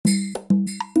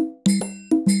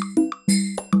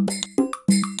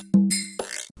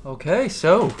Okay,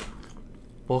 so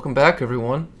welcome back,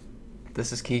 everyone.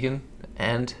 This is Keegan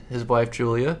and his wife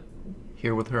Julia,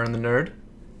 here with her and the nerd,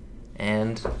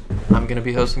 and I'm going to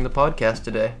be hosting the podcast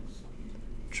today.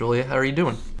 Julia, how are you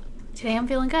doing? Today I'm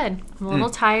feeling good. I'm a little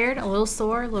tired, a little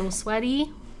sore, a little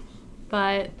sweaty,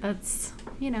 but that's,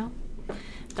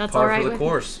 that's all right. Par for the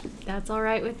course. That's all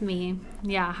right with me.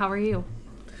 Yeah, how are you?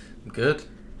 I'm good.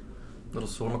 A little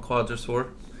sore. My quads are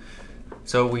sore.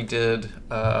 So we did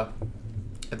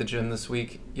at the gym this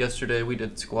week. Yesterday we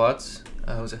did squats.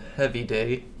 It was a heavy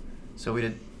day. So we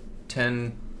did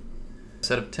 10, a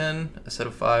set of 10, a set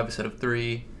of 5, a set of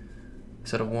 3, a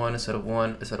set of 1, a set of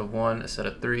 1, a set of 1, a set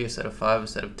of 3, a set of 5, a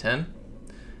set of 10.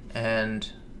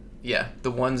 And yeah,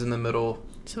 the ones in the middle.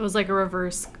 So it was like a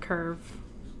reverse curve.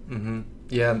 Mm-hmm.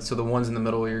 Yeah, so the ones in the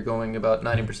middle, you're going about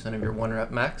 90% of your 1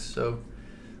 rep max. So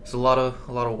it's a lot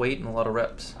of weight and a lot of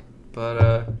reps.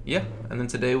 But yeah, and then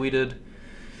today we did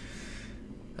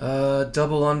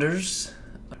double unders,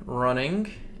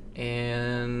 running,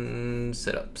 and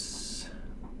sit-ups.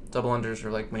 Double unders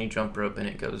are like when you jump rope and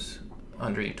it goes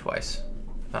under you twice.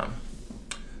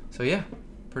 So yeah,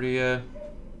 pretty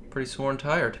sore and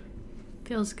tired.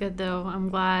 Feels good though. I'm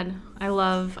glad.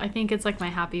 I think it's like my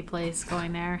happy place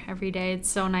going there every day. It's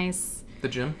so nice. The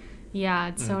gym? Yeah,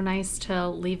 it's so nice to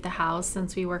leave the house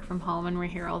since we work from home and we're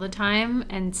here all the time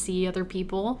and see other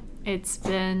people. It's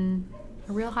been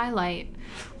a real highlight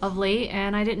of late,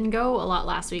 and I didn't go a lot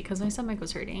last week because my stomach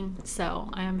was hurting. So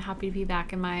I am happy to be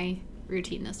back in my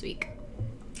routine this week.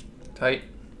 Tight.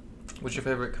 What's your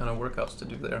favorite kind of workouts to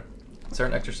do there? Is there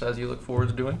an exercise you look forward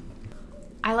to doing?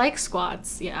 I like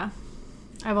squats, yeah.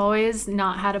 I've always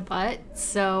not had a butt,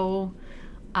 so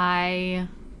I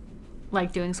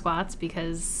like doing squats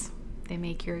because they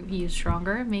make you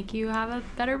stronger, make you have a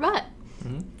better butt.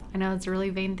 Mm-hmm. I know it's a really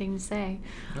vain thing to say.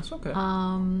 That's okay.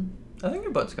 I think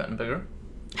your butt's gotten bigger.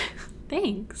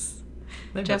 Thanks.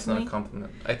 Maybe that's not a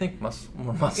compliment. I think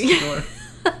more muscular.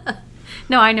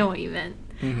 No, I know what you meant.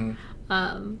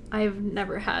 Mm-hmm. I've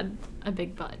never had a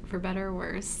big butt, for better or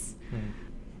worse.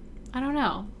 I don't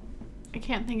know. I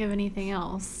can't think of anything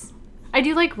else. I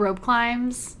do like rope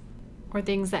climbs or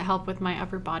things that help with my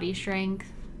upper body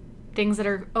strength. Things that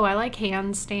are... I like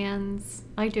handstands.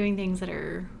 I like doing things that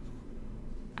are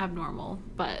abnormal,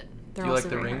 but they're also Do you like the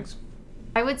very rings? hard.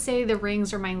 I would say the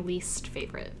rings are my least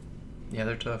favorite. Yeah,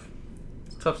 they're tough.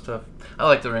 It's tough stuff. I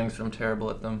like the rings, but I'm terrible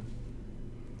at them.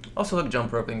 Also like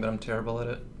jump roping, but I'm terrible at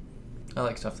it. I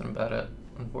like stuff that I'm bad at,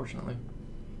 unfortunately.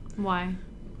 Why?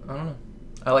 I don't know.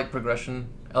 I like progression.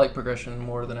 I like progression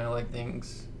more than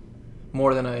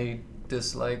I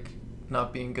dislike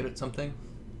not being good at something.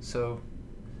 So,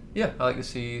 yeah, I like to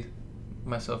see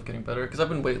myself getting better because I've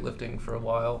been weightlifting for a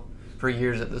while, for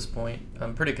years at this point,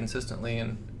 pretty consistently,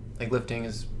 and like lifting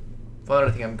is fun.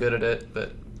 I think I'm good at it,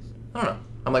 but I don't know.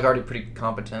 I'm like already pretty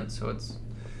competent, so it's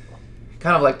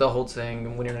kind of like the whole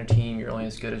saying, when you're in a team, you're only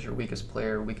as good as your weakest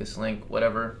player, weakest link,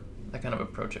 whatever. I kind of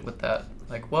approach it with that.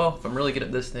 Like, well, if I'm really good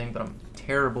at this thing, but I'm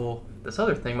terrible this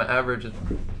other thing, my average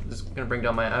is going to bring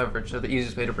down my average. So the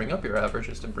easiest way to bring up your average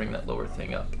is to bring that lower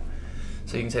thing up.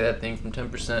 So you can say that thing from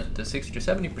 10% to 60 to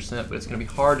 70%, but it's going to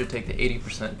be hard to take the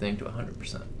 80% thing to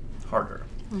 100%. Harder.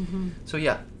 Mm-hmm. So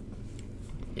yeah.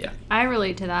 I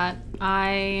relate to that.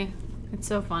 It's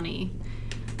so funny.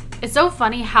 It's so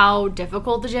funny how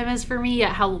difficult the gym is for me,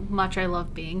 yet how much I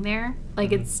love being there.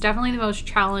 Like, it's definitely the most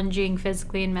challenging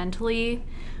physically and mentally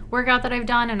workout that I've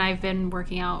done, and I've been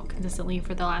working out consistently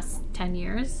for the last 10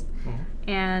 years.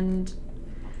 And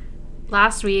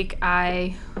last week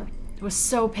I was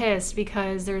so pissed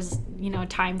because there's, a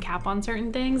time cap on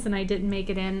certain things, and I didn't make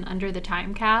it in under the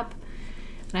time cap.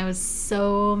 And I was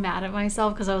so mad at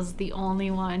myself because I was the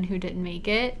only one who didn't make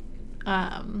it.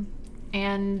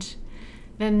 And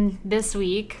then this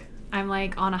week I'm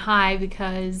like on a high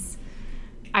because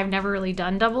I've never really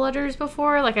done double unders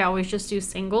before. Like, I always just do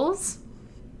singles.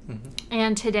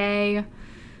 And today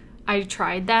I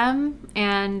tried them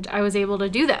and I was able to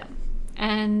do them.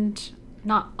 And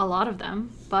not a lot of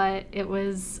them, but it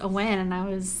was a win and I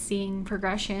was seeing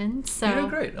progression. So you're doing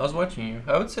great. I was watching you.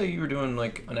 I would say you were doing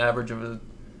like an average of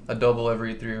a double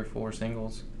every 3 or 4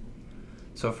 singles.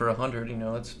 So for 100,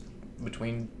 it's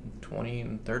between 20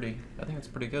 and 30. I think it's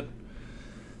pretty good.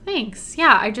 Thanks.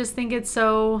 Yeah, I just think it's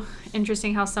so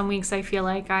interesting how some weeks I feel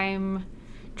like I'm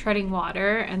treading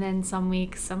water, and then some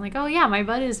weeks I'm like, oh yeah, my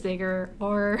butt is bigger,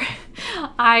 or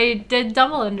I did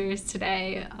double unders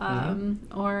today,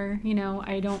 or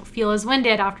I don't feel as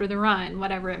winded after the run,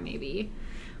 whatever it may be.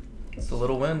 It's the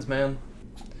little wins, man.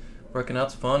 Working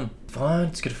out's fun.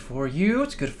 It's good for you.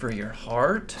 It's good for your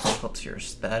heart. Helps your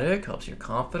aesthetic. Helps your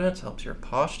confidence. Helps your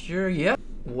posture. Yeah.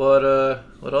 What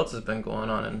else has been going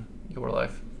on in your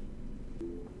life?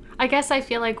 I guess I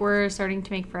feel like we're starting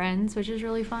to make friends, which is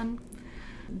really fun.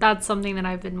 That's something that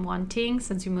I've been wanting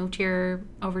since we moved here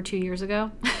over 2 years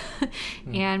ago.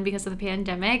 And because of the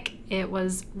pandemic, it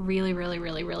was really, really,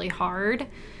 really, really hard.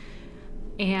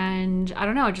 And I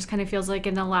don't know, it just kind of feels like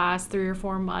in the last 3 or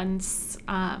 4 months,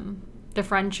 the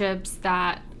friendships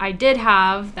that I did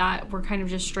have that were kind of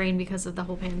just strained because of the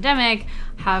whole pandemic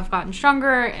have gotten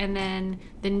stronger. And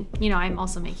then I'm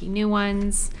also making new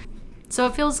ones. So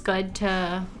it feels good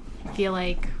to feel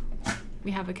like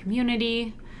we have a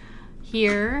community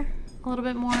here a little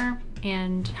bit more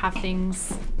and have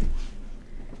things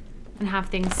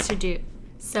to do.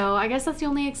 So I guess that's the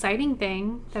only exciting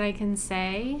thing that I can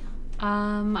say.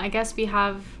 I guess we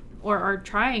have or are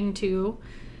trying to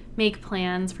make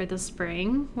plans for the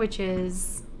spring, which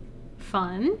is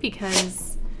fun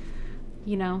because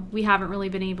we haven't really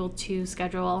been able to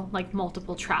schedule like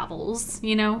multiple travels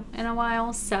in a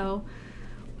while. So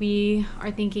we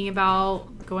are thinking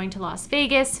about going to Las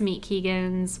Vegas to meet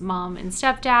Keegan's mom and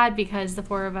stepdad because the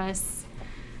 4 of us,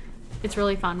 it's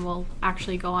really fun. We'll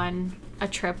actually go on a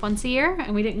trip once a year,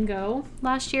 and we didn't go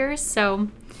last year. So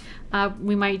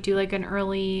we might do like an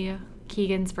early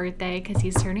Keegan's birthday because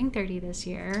he's turning 30 this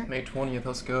year. May 20th,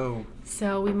 let's go.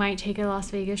 So we might take a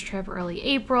Las Vegas trip early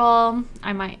April.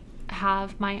 I might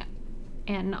have my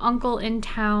aunt and uncle in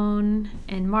town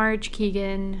in March.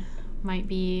 Keegan might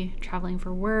be traveling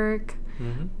for work.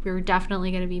 We're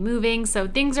definitely going to be moving, so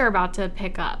things are about to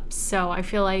pick up. So I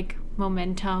feel like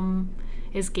momentum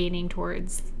is gaining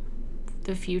towards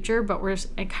the future, but we're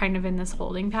kind of in this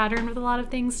holding pattern with a lot of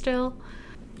things still.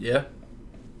 Yeah.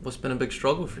 What's been a big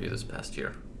struggle for you this past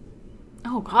year?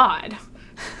 Oh God.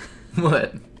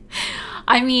 What?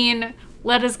 I mean,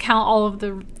 let us count all of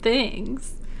the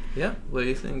things. Yeah. What do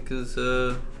you think is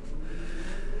what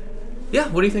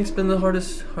do you think's been the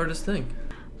hardest thing?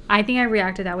 I think I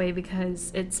reacted that way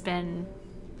because it's been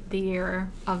the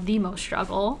year of the most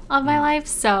struggle of my life.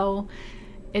 So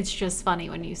it's just funny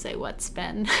when you say what's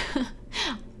been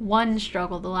one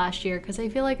struggle the last year, because I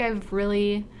feel like I've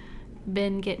really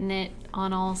been getting it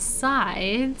on all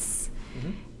sides.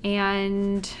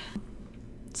 And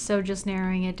so just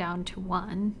narrowing it down to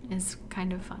one is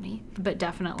kind of funny, but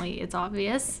definitely it's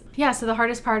obvious. Yeah, so the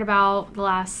hardest part about the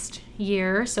last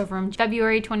year, so from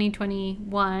February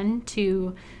 2021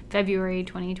 to February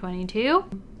 2022,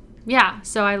 yeah,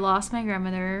 so I lost my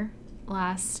grandmother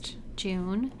last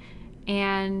June,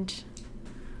 and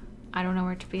I don't know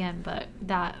where to begin, but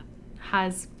that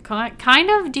has kind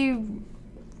of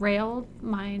derailed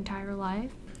my entire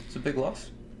life. It's a big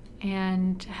loss.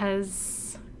 And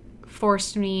has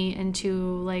forced me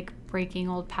into like breaking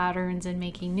old patterns and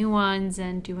making new ones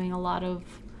and doing a lot of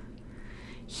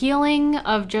healing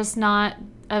of not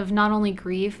only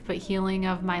grief, but healing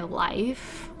of my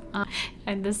life.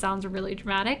 And this sounds really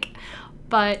dramatic,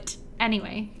 but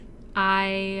anyway,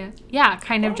 I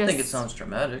don't think it sounds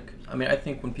dramatic. I mean, I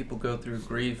think when people go through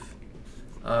grief,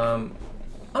 I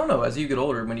don't know, as you get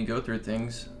older, when you go through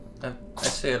things, I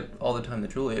say it all the time to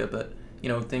Julia, but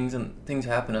things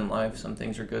happen in life. Some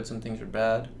things are good, some things are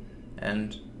bad,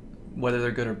 and whether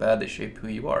they're good or bad, they shape who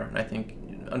you are. And I think,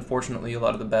 unfortunately, a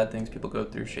lot of the bad things people go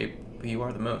through shape who you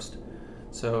are the most.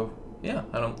 So, yeah,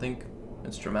 I don't think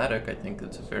it's dramatic. I think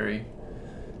it's a very,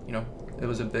 it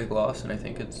was a big loss, and I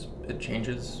think it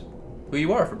changes who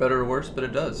you are, for better or worse, but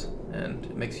it does. And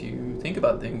it makes you think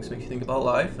about things, makes you think about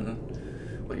life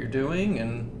and what you're doing,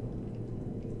 and,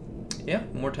 yeah,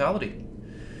 mortality.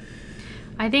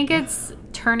 I think it's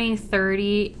turning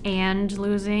 30 and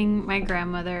losing my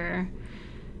grandmother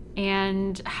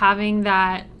and having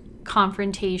that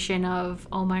confrontation of,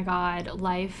 oh my God,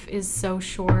 life is so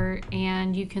short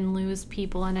and you can lose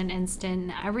people in an instant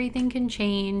and everything can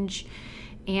change.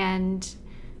 And,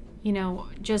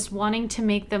 just wanting to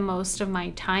make the most of my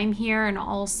time here and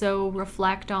also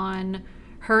reflect on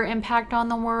her impact on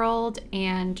the world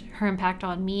and her impact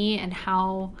on me and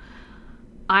how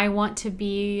I want to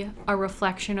be a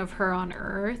reflection of her on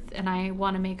earth, and I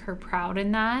want to make her proud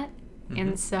in that.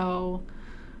 And so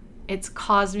it's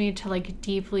caused me to like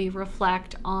deeply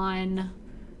reflect on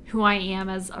who I am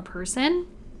as a person,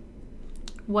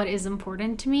 what is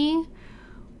important to me,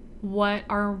 what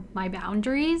are my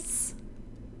boundaries,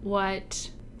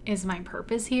 what is my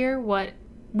purpose here, what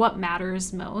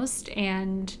matters most.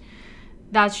 And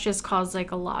that's just caused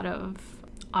like a lot of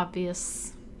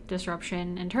obvious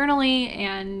disruption internally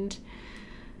and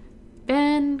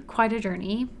been quite a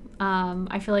journey.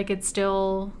 I feel like it's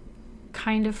still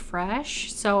kind of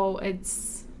fresh, so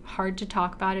it's hard to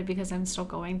talk about it because I'm still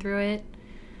going through it.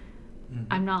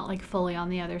 I'm not like fully on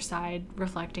the other side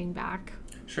reflecting back.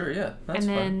 Sure, yeah. That's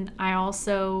and then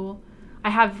I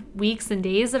have weeks and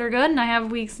days that are good, and I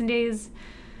have weeks and days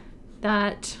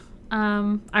that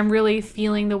I'm really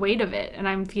feeling the weight of it, and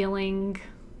I'm feeling,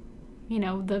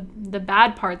 the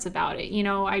bad parts about it.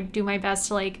 I do my best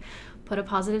to like put a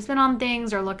positive spin on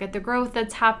things, or look at the growth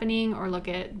that's happening, or look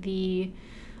at the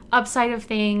upside of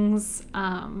things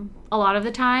a lot of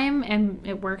the time, and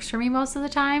it works for me most of the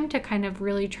time to kind of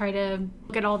really try to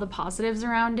look at all the positives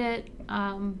around it.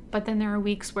 But then there are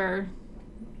weeks where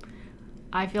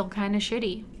I feel kind of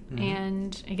shitty,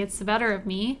 and it gets the better of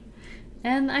me.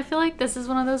 And I feel like this is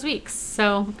one of those weeks.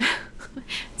 So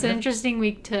it's an interesting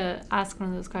week to ask one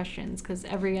of those questions, because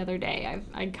every other day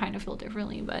I kind of feel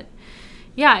differently. But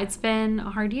yeah, it's been a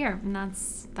hard year, and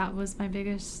that was my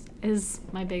biggest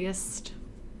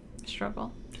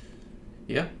struggle.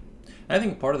 Yeah. I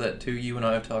think part of that too, you and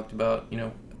I have talked about,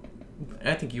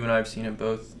 I think you and I have seen it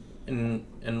both in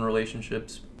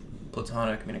relationships,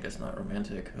 platonic, I mean, I guess not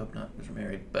romantic, I hope not because we're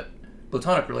married, but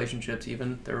platonic relationships,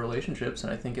 even they're relationships.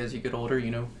 And I think as you get older,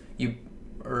 you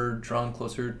are drawn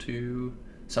closer to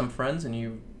some friends, and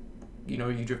you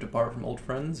drift apart from old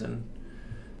friends. And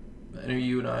I know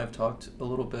you and I have talked a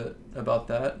little bit about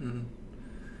that. And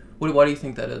why do you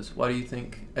think that is? Why do you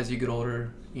think as you get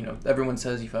older, everyone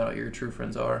says you find out who your true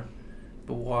friends are,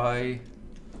 but why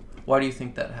do you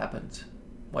think that happens?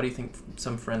 Why do you think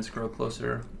some friends grow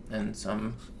closer and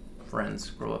some friends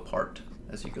grow apart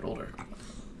as you get older?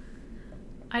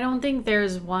 I don't think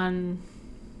there's one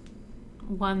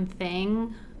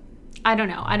thing. I don't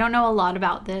know. I don't know a lot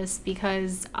about this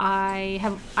because I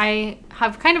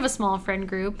have kind of a small friend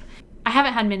group. I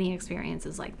haven't had many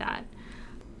experiences like that.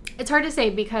 It's hard to say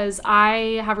because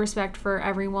I have respect for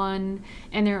everyone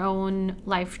and their own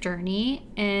life journey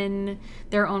and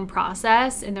their own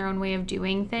process and their own way of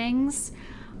doing things.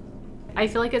 I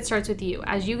feel like it starts with you.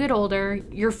 As you get older,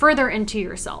 you're further into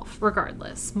yourself,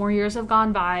 regardless. More years have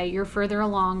gone by, you're further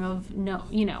along of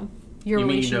your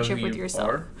relationship with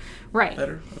yourself. Right.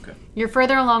 Better? Okay. You're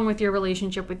further along with your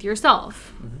relationship with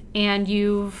yourself. Mm-hmm. And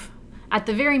you've, at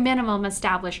the very minimum,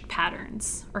 established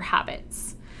patterns or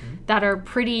habits that are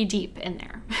pretty deep in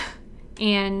there.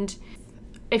 And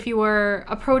if you were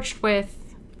approached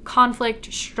with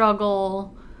conflict,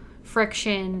 struggle,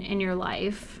 friction in your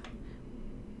life,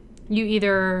 you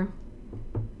either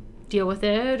deal with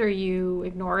it or you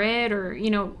ignore it, or,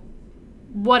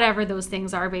 whatever those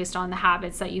things are based on the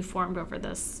habits that you formed over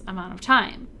this amount of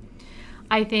time.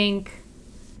 I think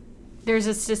there's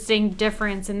a distinct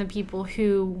difference in the people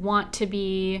who want to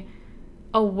be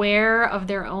aware of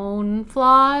their own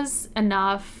flaws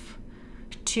enough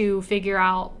to figure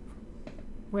out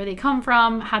where they come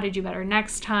from, how to do better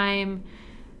next time,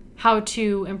 how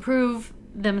to improve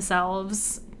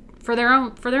themselves for their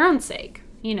own sake,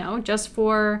 just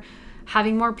for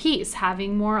having more peace,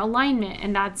 having more alignment.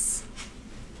 And that's,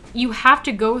 you have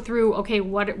to go through, okay,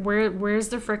 where's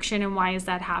the friction and why is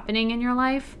that happening in your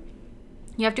life?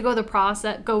 You have to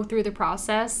go through the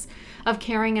process of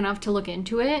caring enough to look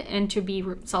into it and to be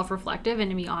self-reflective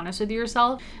and to be honest with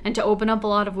yourself and to open up a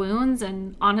lot of wounds.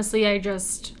 And honestly, I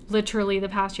just literally the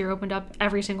past year opened up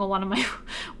every single one of my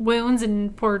wounds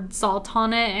and poured salt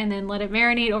on it and then let it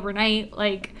marinate overnight.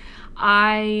 Like,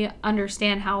 I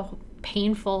understand how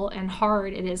painful and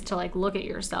hard it is to look at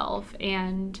yourself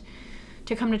and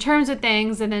to come to terms with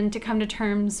things, and then to come to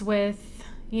terms with,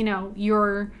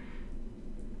 your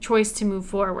choice to move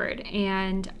forward.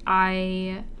 And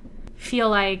I feel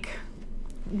like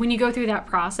when you go through that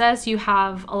process, you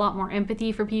have a lot more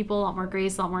empathy for people, a lot more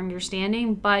grace, a lot more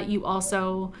understanding, but you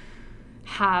also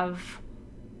have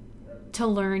to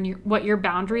learn what your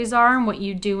boundaries are and what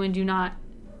you do and do not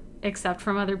accept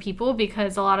from other people,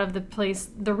 because a lot of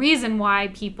the reason why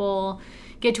people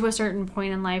get to a certain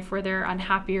point in life where they're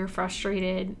unhappy or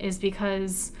frustrated is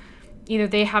because either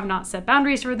they have not set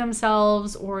boundaries for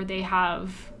themselves, or their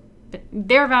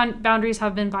boundaries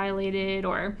have been violated,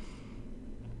 or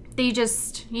they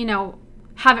just,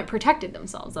 haven't protected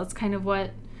themselves. That's kind of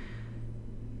what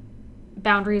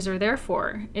boundaries are there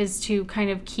for, is to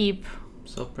kind of keep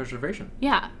self-preservation.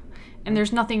 Yeah. And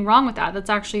there's nothing wrong with that. That's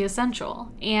actually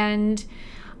essential. And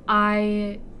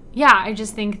I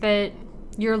just think that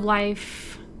your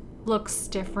life looks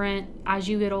different as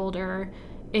you get older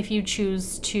if you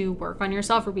choose to work on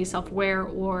yourself or be self-aware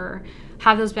or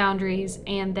have those boundaries.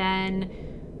 And then,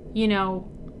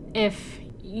 if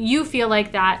you feel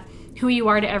like that who you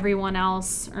are to everyone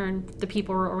else or the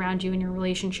people around you in your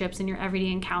relationships and your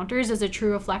everyday encounters is a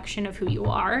true reflection of who you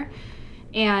are,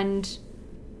 and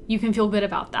you can feel good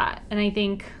about that. And I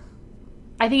think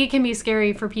it can be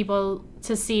scary for people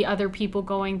to see other people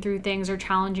going through things or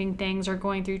challenging things or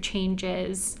going through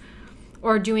changes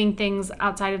or doing things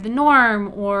outside of the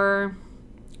norm, or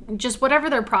just whatever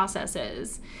their process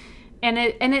is. And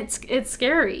it's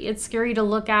scary. It's scary to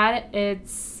look at.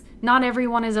 It's not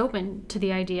everyone is open to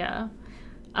the idea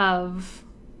of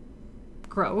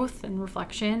growth and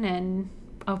reflection and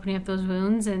opening up those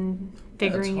wounds and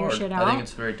figuring your shit out. I think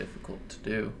it's very difficult to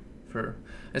do,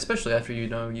 especially after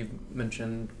you've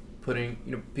mentioned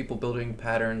putting people building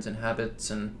patterns and habits,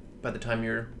 and by the time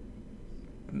you're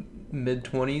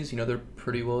mid-20s, they're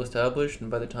pretty well established, and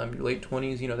by the time you're late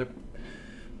 20s, they're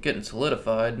getting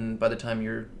solidified, and by the time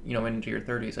you're into your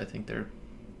 30s, I think they're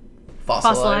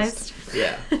fossilized.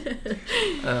 Yeah.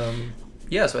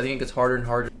 So I think it gets harder and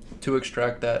harder to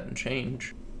extract that and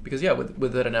change, because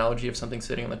with that analogy of something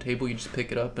sitting on the table, you just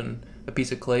pick it up, and a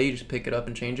piece of clay, you just pick it up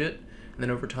and change it, and then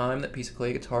over time that piece of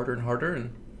clay gets harder and harder,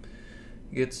 and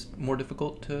it gets more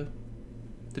difficult to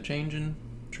change and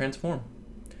transform.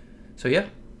 So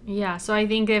yeah, so I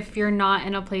think if you're not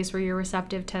in a place where you're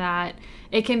receptive to that,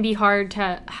 it can be hard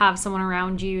to have someone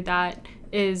around you that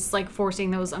is like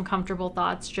forcing those uncomfortable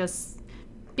thoughts, just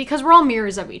because we're all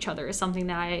mirrors of each other is something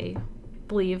that I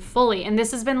believe fully. And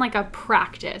this has been like a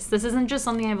practice. This isn't just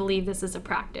something I believe, this is a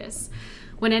practice.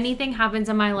 When anything happens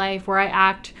in my life where I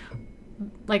act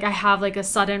like I have like a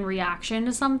sudden reaction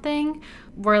to something,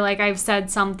 where like I've said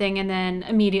something and then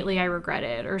immediately I regret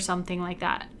it or something like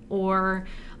that, or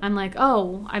I'm like,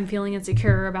 oh, I'm feeling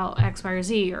insecure about X, Y, or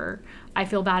Z, or I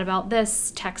feel bad about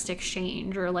this text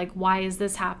exchange, or like, why is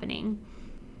this happening?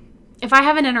 If I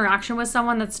have an interaction with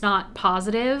someone that's not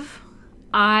positive,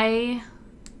 I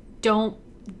don't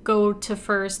go to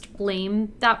first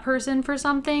blame that person for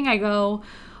something. I go,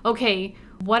 okay,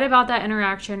 what about that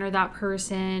interaction or that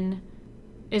person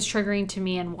is triggering to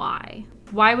me, and why?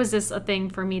 Why was this a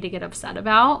thing for me to get upset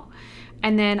about?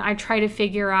 And then I try to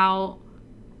figure out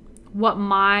what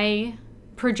my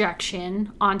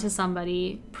projection onto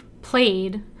somebody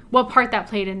played, what part that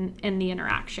played in the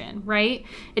interaction, right?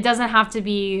 It doesn't have to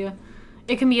be,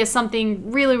 it can be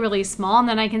something really, really small, and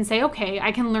then I can say, okay,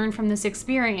 I can learn from this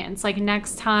experience. Like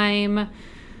next time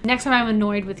I'm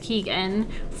annoyed with Keegan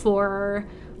for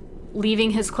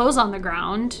leaving his clothes on the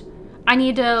ground, I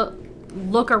need to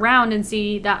look around and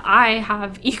see that I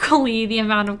have equally the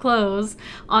amount of clothes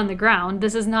on the ground.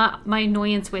 This is not my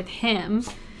annoyance with him.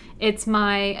 It's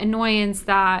my annoyance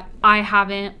that I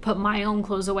haven't put my own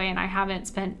clothes away and I haven't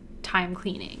spent time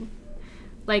cleaning.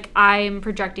 Like, I'm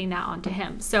projecting that onto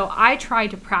him. So I try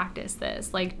to practice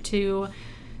this, like to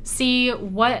see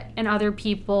what in other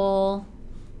people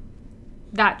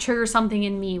that triggers something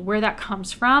in me, where that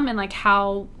comes from, and like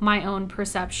how my own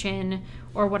perception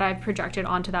or what I've projected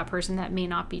onto that person that may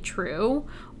not be true,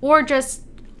 or just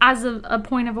as a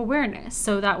point of awareness.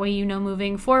 So that way,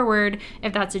 moving forward,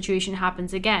 if that situation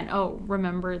happens again, oh,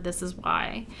 remember, this is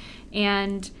why.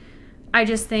 And I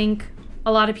just think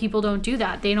a lot of people don't do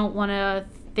that. They don't want to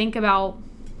think about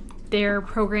their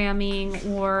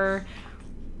programming or,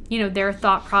 their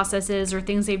thought processes or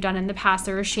things they've done in the past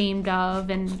they're ashamed of,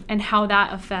 and how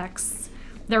that affects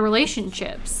their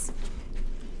relationships.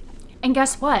 And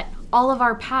guess what? All of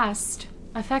our past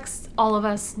affects all of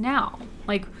us now.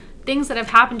 Like, things that have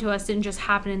happened to us didn't just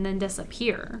happen and then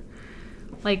disappear.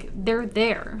 Like, they're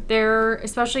there. They're,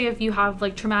 especially if you have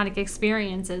like traumatic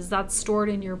experiences, that's stored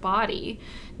in your body,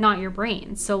 not your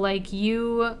brain. So like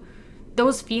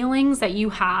those feelings that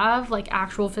you have, like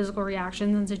actual physical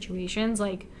reactions and situations,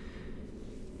 like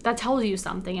that tells you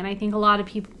something. And I think a lot of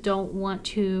people don't want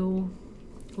to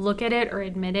look at it or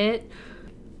admit it.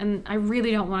 And I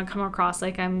really don't want to come across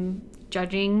like I'm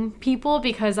judging people,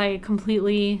 because I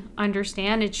completely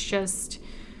understand. It's just...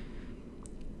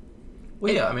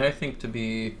 Well, yeah, I mean, I think to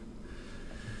be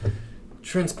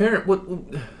transparent, what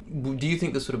do you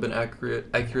think this would have been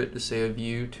accurate to say of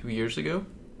you 2 years ago?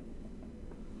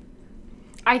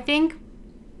 I think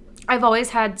I've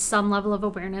always had some level of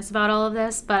awareness about all of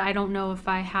this, but I don't know if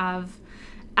I have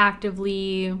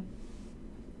actively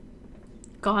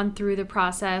gone through the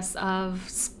process of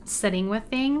sitting with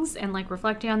things and like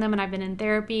reflecting on them. And I've been in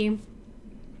therapy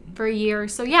for a year.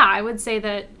 So yeah, I would say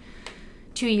that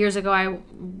 2 years ago, I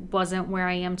wasn't where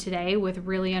I am today with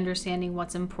really understanding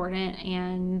what's important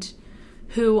and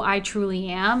who I truly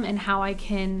am, and how I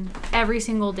can every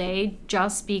single day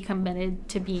just be committed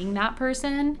to being that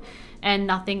person and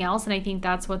nothing else. And I think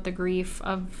that's what the grief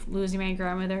of losing my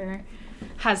grandmother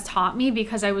has taught me,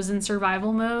 because I was in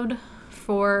survival mode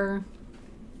for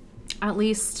at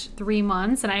least 3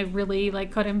 months, and I really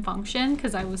like couldn't function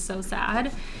because I was so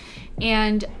sad.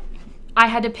 And I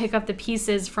had to pick up the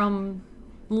pieces from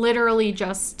literally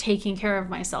just taking care of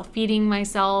myself, feeding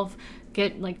myself,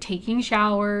 taking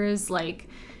showers, like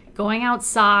going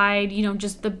outside,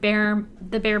 just the bare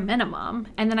minimum.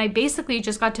 And then I basically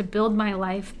just got to build my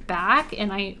life back,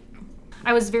 and I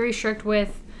was very strict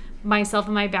with myself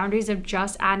and my boundaries of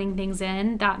just adding things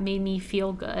in that made me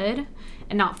feel good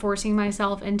and not forcing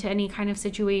myself into any kind of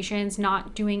situations,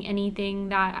 not doing anything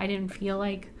that I didn't feel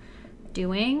like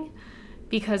doing,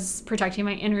 because protecting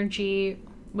my energy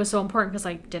was so important because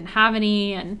I didn't have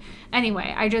any. And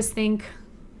anyway, I just think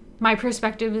my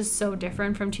perspective is so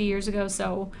different from 2 years ago,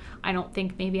 so I don't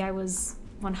think maybe I was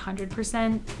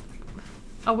 100%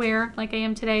 aware like I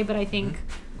am today, but I think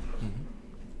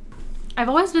I've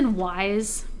always been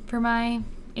wise for my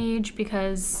age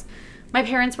because my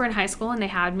parents were in high school and they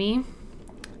had me,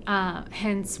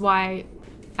 hence why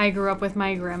I grew up with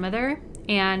my grandmother,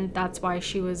 and that's why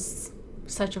she was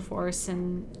such a force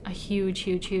and a huge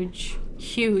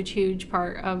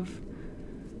part of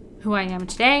who I am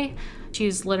today.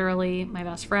 She's literally my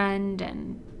best friend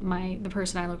and the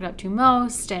person I looked up to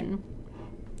most. And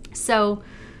so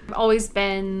I've always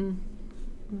been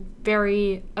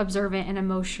very observant and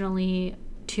emotionally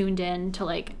tuned in to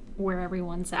like where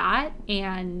everyone's at.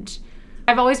 And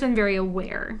I've always been very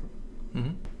aware.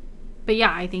 Mm-hmm. But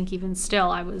yeah, I think even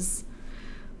still, I was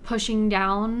pushing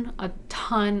down a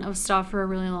ton of stuff for a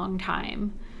really long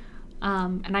time.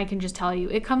 And I can just tell you,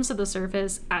 it comes to the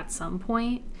surface at some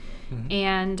point. Mm-hmm.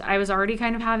 And I was already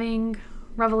kind of having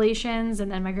revelations, and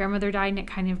then my grandmother died, and it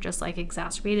kind of just like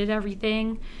exacerbated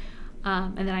everything.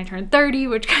 And then I turned 30,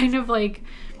 which kind of like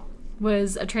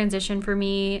was a transition for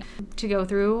me to go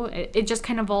through. It just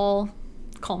kind of all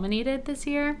culminated this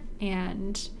year.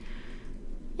 And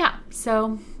yeah,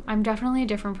 so I'm definitely a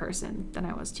different person than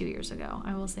I was 2 years ago.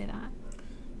 I will say that.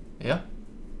 Yeah,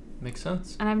 makes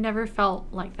sense. And I've never felt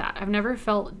like that. I've never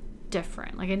felt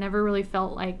different. Like I never really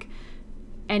felt like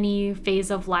any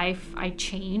phase of life I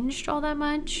changed all that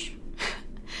much.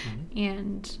 Mm-hmm.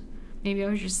 And maybe I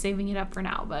was just saving it up for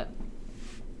now, but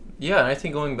yeah, and I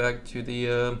think going back to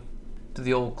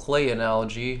the old clay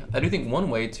analogy, I do think one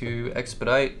way to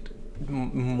expedite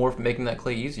more making that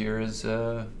clay easier is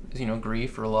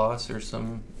grief or loss or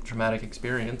some traumatic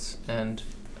experience. And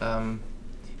but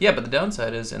the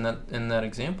downside is in that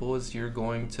example is you're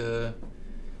going to,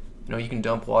 you can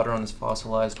dump water on this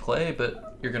fossilized clay,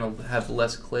 but you're going to have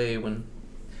less clay when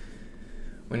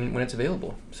it's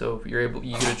available. So you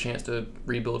get a chance to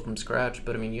rebuild from scratch,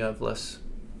 but I mean you have less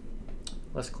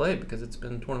clay because it's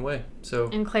been torn away. So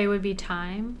and clay would be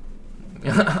time.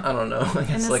 I don't know. I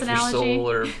guess like analogy? Your soul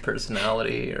or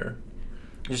personality or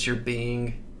just your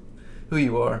being, who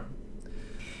you are.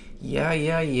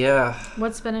 Yeah.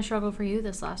 What's been a struggle for you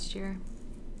this last year?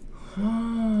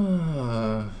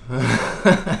 I'm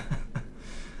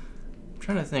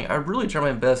trying to think. I really try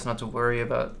my best not to worry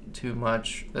about too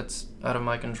much that's out of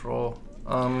my control.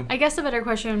 I guess a better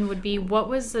question would be, what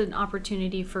was an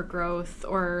opportunity for growth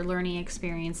or learning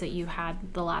experience that you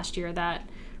had the last year that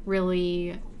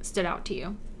really stood out to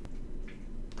you?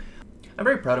 I'm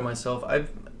very proud of myself. I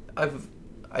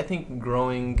think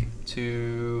growing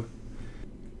in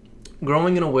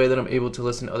a way that I'm able to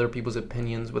listen to other people's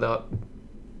opinions without,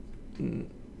 I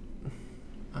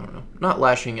don't know, not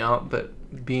lashing out, but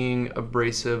being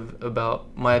abrasive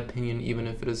about my opinion, even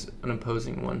if it is an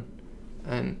opposing one.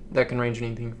 And that can range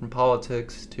anything from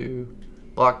politics to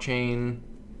blockchain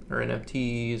or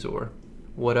NFTs or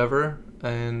whatever.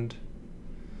 And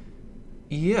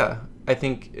yeah, I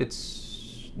think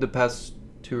it's the past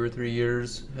 2 or 3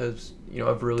 years has,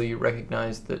 I've really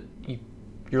recognized that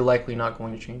you're likely not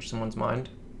going to change someone's mind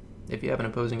if you have an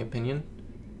opposing opinion.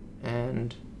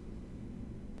 And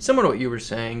similar to what you were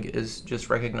saying is just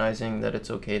recognizing that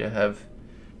it's okay to have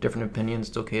different opinions.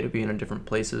 It's okay to be in different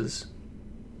places.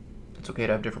 It's okay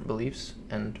to have different beliefs,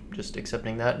 and just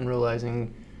accepting that and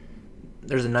realizing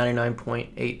there's a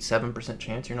 99.87%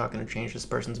 chance you're not going to change this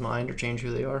person's mind or change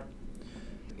who they are.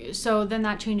 So then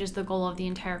that changes the goal of the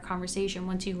entire conversation.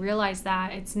 Once you realize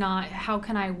that, it's not how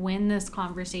can I win this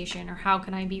conversation or how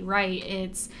can I be right.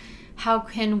 It's how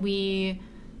can we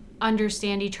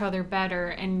understand each other better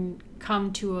and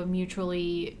come to a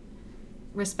mutually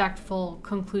respectful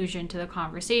conclusion to the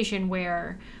conversation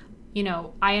where,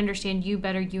 I understand you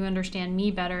better, you understand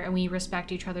me better, and we respect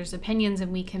each other's opinions,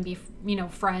 and we can be,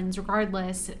 friends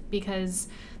regardless, because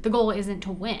the goal isn't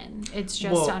to win. It's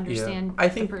just to understand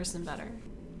the person better.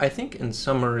 I think in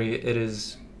summary it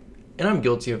is, and I'm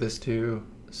guilty of this too,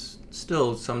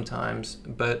 still sometimes,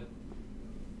 but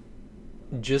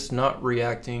just not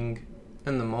reacting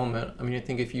in the moment. I mean, I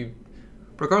think if you,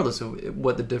 regardless of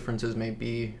what the differences may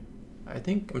be, I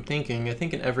think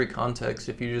in every context,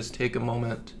 if you just take a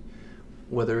moment,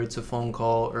 whether it's a phone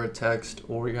call or a text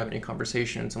or you're having a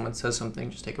conversation and someone says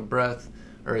something, just take a breath,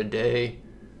 or a day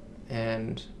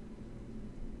and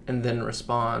then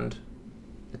respond,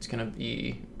 it's going to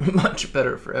be much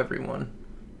better for everyone.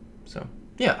 So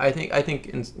yeah, I think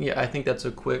that's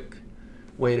a quick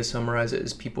way to summarize it,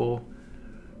 is people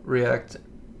react.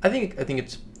 I think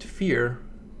it's fear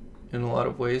in a lot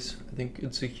of ways. I think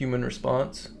it's a human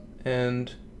response,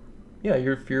 and yeah,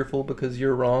 you're fearful because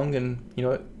you're wrong, and you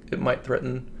know it might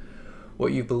threaten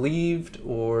what you believed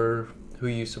or who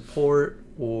you support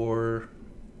or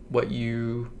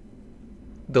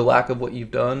the lack of what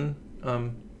you've done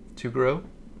to grow.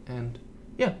 And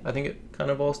yeah, I think it kind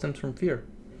of all stems from fear.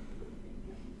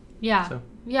 Yeah. So.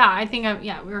 Yeah, I think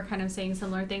we were kind of saying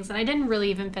similar things, and I didn't really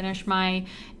even finish my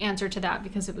answer to that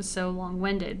because it was so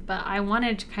long-winded, but I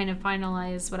wanted to kind of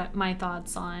finalize my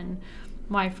thoughts on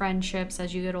why friendships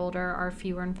as you get older are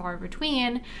fewer and far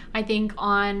between. I think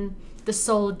on the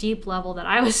soul deep level that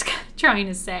I was trying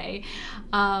to say,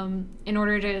 in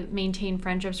order to maintain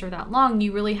friendships for that long,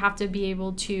 you really have to be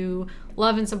able to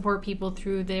love and support people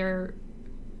through their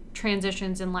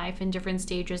transitions in life and different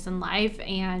stages in life.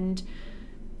 And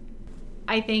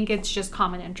I think it's just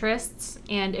common interests,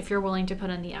 and if you're willing to put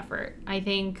in the effort. I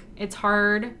think it's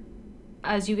hard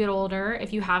as you get older,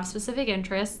 if you have specific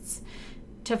interests,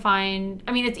 to find,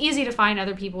 I mean, it's easy to find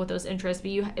other people with those interests,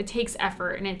 but it takes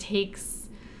effort, and it takes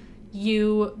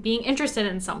you being interested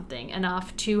in something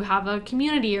enough to have a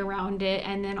community around it,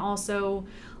 and then also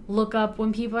look up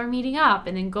when people are meeting up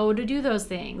and then go to do those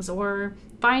things, or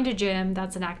find a gym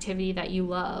that's an activity that you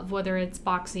love, whether it's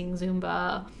boxing,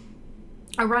 Zumba,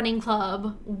 a running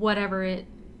club,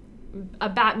 a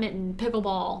badminton,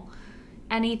 pickleball,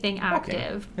 anything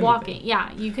active, walking.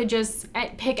 Yeah, you could just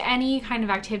pick any kind of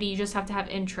activity. You just have to have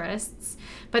interests,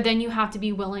 but then you have to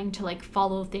be willing to like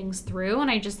follow things through.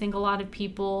 And I just think a lot of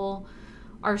people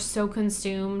are so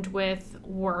consumed with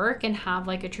work and have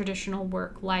like a traditional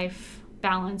work-life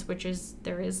balance,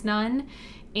 there is none.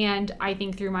 And I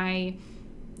think through my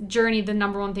journey, the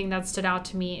number one thing that stood out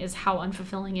to me is how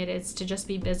unfulfilling it is to just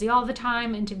be busy all the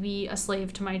time and to be a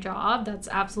slave to my job. That's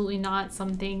absolutely not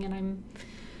something, and I'm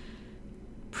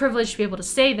privileged to be able to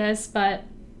say this, but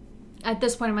at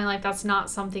this point in my life, that's not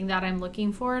something that I'm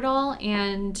looking for at all.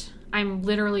 And I'm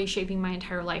literally shaping my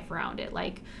entire life around it.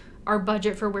 Like our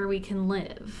budget for where we can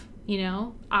live, you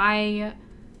know, I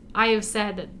have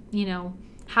said that, you know,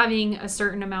 having a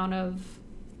certain amount of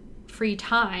free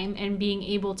time and being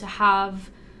able to have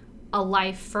a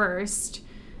life first,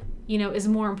 you know, is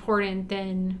more important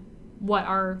than what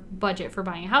our budget for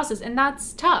buying a house is. And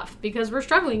that's tough because we're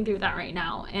struggling through that right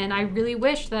now. And I really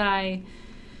wish that I,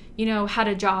 you know, had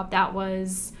a job that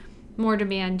was more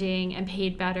demanding and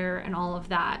paid better and all of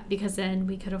that, because then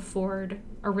we could afford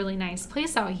a really nice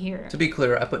place out here. To be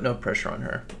clear, I put no pressure on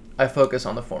her. I focus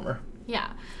on the former.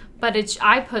 Yeah. But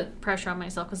I put pressure on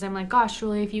myself because I'm like, gosh,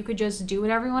 Julie, if you could just do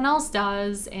what everyone else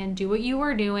does and do what you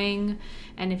were doing,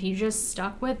 and if you just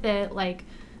stuck with it, like,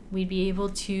 we'd be able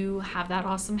to have that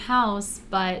awesome house.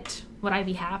 But would I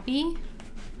be happy?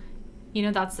 You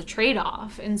know, that's the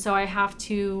trade-off. And so I have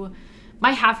to,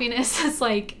 my happiness is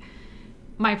like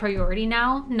my priority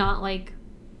now,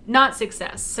 not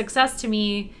success. Success to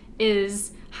me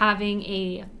is having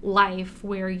a life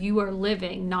where you are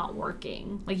living, not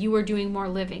working. Like you are doing more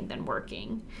living than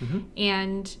working. Mm-hmm.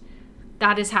 And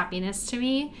that is happiness to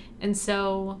me. And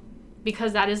so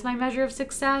because that is my measure of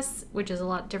success, which is a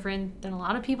lot different than a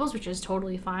lot of people's, which is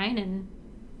totally fine. And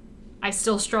I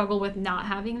still struggle with not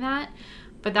having that,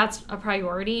 but that's a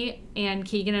priority. And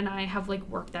Keegan and I have like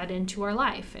worked that into our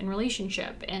life and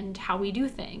relationship and how we do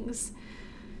things.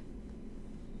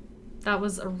 That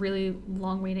was a really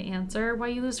long way to answer why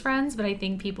you lose friends, but I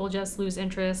think people just lose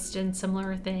interest in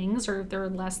similar things, or there are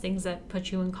less things that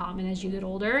put you in common as you get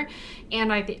older.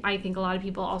 And I think a lot of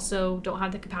people also don't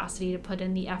have the capacity to put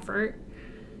in the effort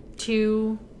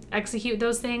to execute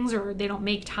those things, or they don't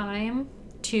make time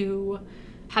to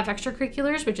have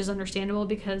extracurriculars, which is understandable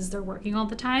because they're working all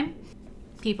the time.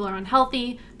 People are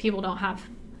unhealthy. People don't have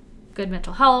good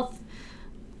mental health,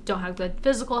 don't have good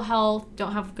physical health,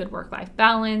 don't have good work-life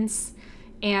balance,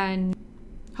 and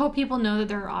hope people know that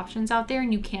there are options out there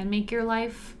and you can make your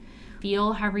life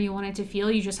feel however you want it to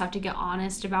feel. You just have to get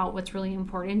honest about what's really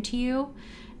important to you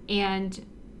and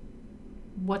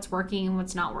what's working and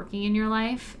what's not working in your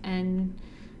life and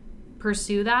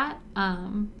pursue that.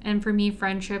 And for me,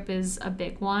 friendship is a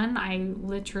big one. I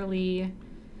literally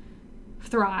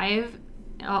thrive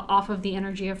off of the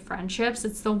energy of friendships.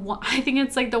 It's the one, I think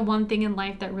it's like the one thing in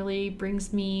life that really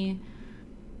brings me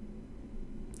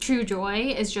true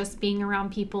joy, is just being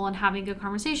around people and having good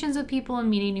conversations with people and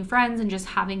meeting new friends and just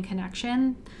having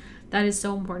connection. That is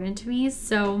so important to me.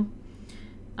 So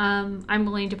I'm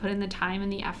willing to put in the time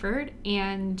and the effort,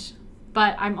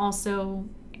 but I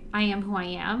am who I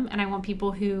am, and I want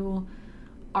people who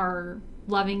are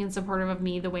loving and supportive of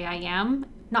me the way I am,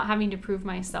 not having to prove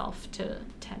myself to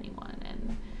anyone,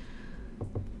 and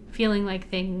feeling like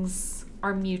things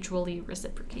are mutually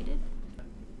reciprocated.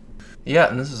 Yeah,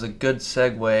 and this is a good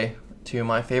segue to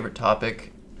my favorite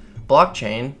topic,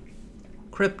 blockchain,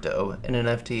 crypto, and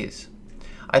NFTs.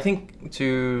 I think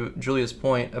to Julia's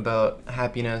point about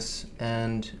happiness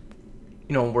and,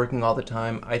 working all the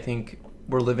time, I think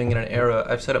we're living in an era,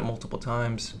 I've said it multiple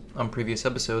times on previous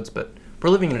episodes, but we're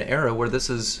living in an era where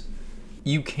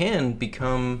you can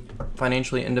become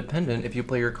financially independent if you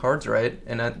play your cards right,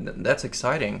 and that's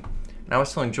exciting. And I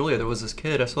was telling Julia, there was this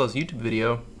kid, I saw his YouTube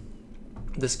video,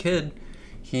 this kid,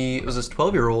 it was this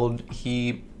 12-year-old,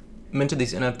 he minted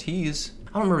these NFTs,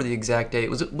 I don't remember the exact date, it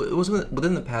was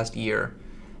within the past year.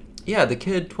 Yeah, the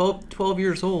kid, 12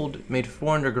 years old, made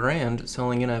 $400,000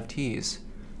 selling NFTs.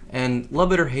 And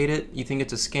love it or hate it, you think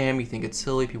it's a scam, you think it's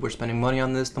silly, people are spending money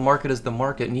on this. The market is the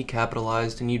market, and he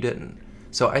capitalized and you didn't.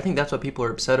 So I think that's why people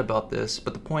are upset about this.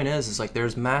 But the point is like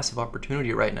there's massive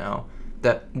opportunity right now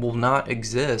that will not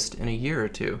exist in a year or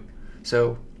two.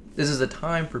 So this is a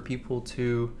time for people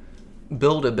to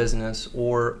build a business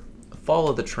or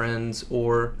follow the trends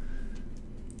or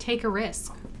take a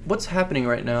risk. What's happening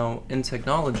right now in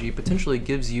technology potentially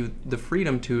gives you the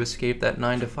freedom to escape that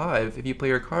 9 to 5 if you play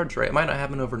your cards right. It might not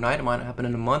happen overnight, it might not happen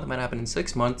in a month, it might happen in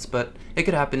 6 months, but it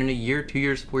could happen in a year, 2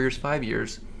 years, 4 years, 5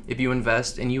 years if you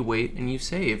invest and you wait and you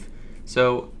save.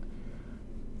 So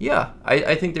yeah,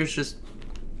 I think there's just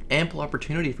ample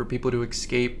opportunity for people to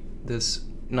escape this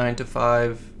 9 to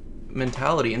 5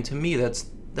 mentality, and to me that's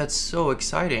so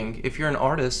exciting. If you're an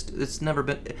artist, there's never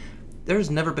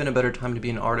been a better time to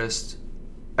be an artist,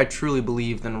 I truly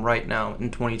believe, than right now in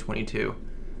 2022.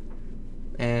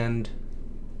 And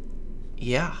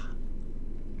yeah,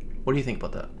 what do you think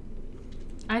about that?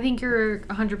 I think you're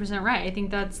 100% right. I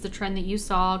think that's the trend that you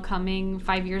saw coming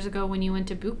 5 years ago when you went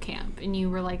to boot camp and you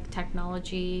were like,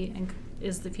 technology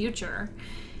is the future.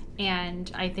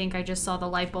 And I think I just saw the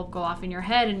light bulb go off in your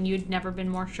head, and you'd never been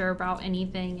more sure about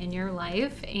anything in your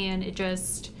life, and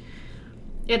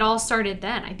it all started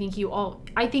then. I think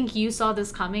you saw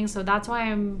this coming, so that's why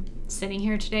I'm sitting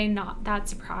here today not that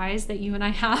surprised that you and I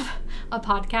have a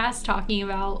podcast talking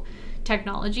about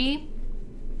technology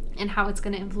and how it's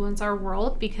going to influence our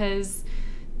world, because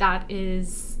that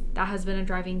has been a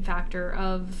driving factor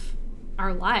of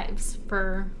our lives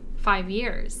for 5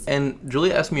 years. And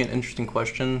Julia asked me an interesting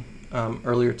question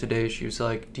earlier today. She was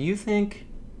like, do you think,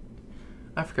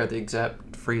 I forgot the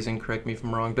exact phrasing, correct me if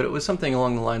I'm wrong, but it was something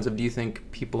along the lines of, do you think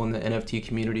people in the NFT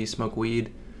community smoke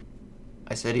weed?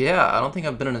 I said, yeah, I don't think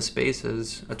I've been in a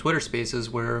Twitter spaces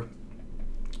where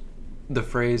the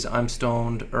phrase I'm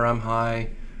stoned or I'm high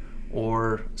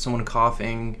or someone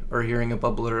coughing or hearing a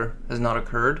bubbler has not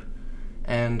occurred.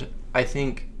 And I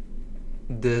think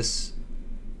it's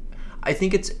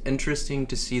interesting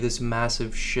to see this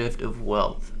massive shift of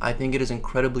wealth. I think it is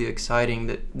incredibly exciting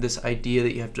that this idea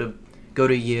that you have to go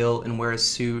to Yale and wear a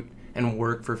suit and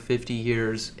work for 50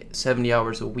 years, 70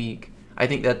 hours a week. I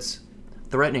think that's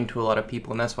threatening to a lot of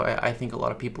people, and that's why I think a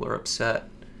lot of people are upset.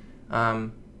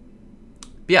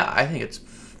 Yeah, I think it's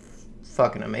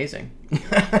fucking amazing.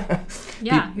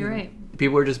 Yeah, you're right.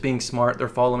 People are just being smart. They're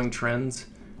following trends.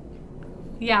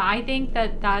 Yeah, I think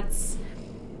that's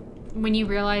when you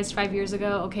realized 5 years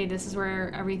ago, okay, this is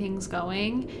where everything's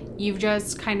going. You've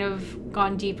just kind of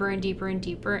gone deeper and deeper and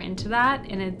deeper into that,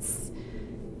 and it's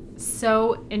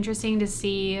so interesting to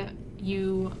see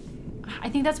you. I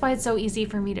think that's why it's so easy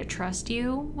for me to trust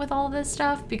you with all this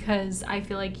stuff, because I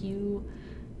feel like you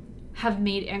have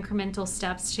made incremental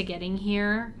steps to getting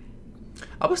here.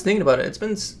 I was thinking about it.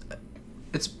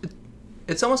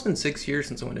 It's almost been 6 years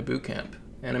since I went to boot camp.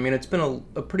 And I mean, it's been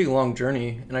a pretty long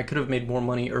journey, and I could have made more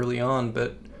money early on,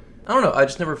 but I don't know. I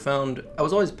just never found, I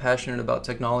was always passionate about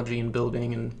technology and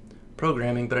building and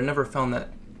programming, but I never found that,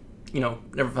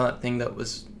 thing that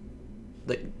was,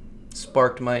 like,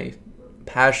 sparked my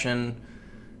passion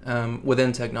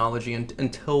within technology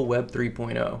until Web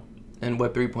 3.0, and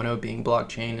Web 3.0 being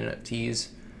blockchain, NFTs,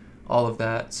 all of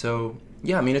that. So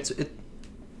yeah, I mean,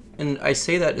 and I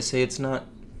say that to say this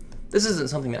isn't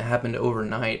something that happened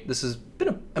overnight. This has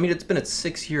been it's been a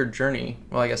 6-year journey.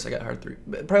 Well, I guess I got hard 3,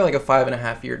 but probably like a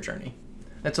 5.5-year journey.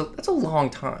 That's a long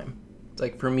time. It's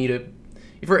like for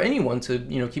anyone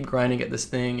to, keep grinding at this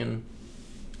thing, and,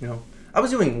 I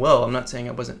was doing well. I'm not saying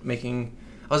I was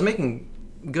making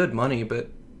good money, but,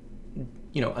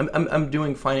 I'm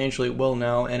doing financially well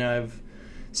now, and I've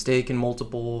stake in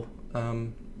multiple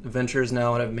ventures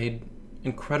now, and I've made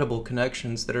incredible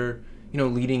connections that are,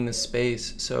 leading this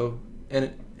space. So,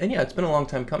 and yeah, it's been a long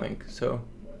time coming. So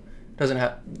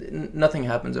nothing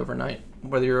happens overnight,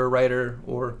 whether you're a writer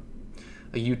or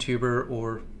a YouTuber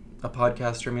or a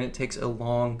podcaster. I mean, it takes a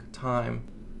long time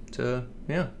to,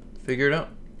 figure it out.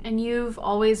 And you've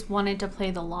always wanted to play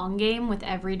the long game with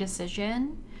every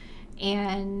decision.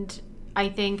 And I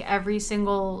think every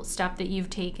single step that you've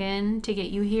taken to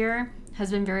get you here has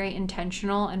been very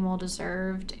intentional and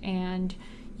well-deserved. And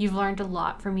you've learned a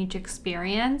lot from each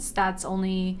experience. That's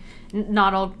only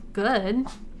not all good.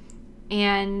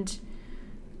 And,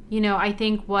 I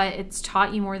think what it's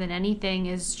taught you more than anything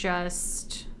is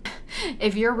just,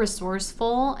 if you're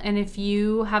resourceful and if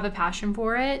you have a passion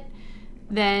for it,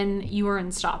 then you are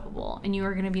unstoppable and you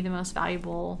are going to be the most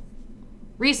valuable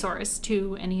resource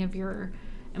to any of your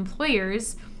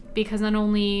employers, because not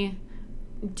only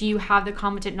do you have the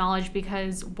competent knowledge,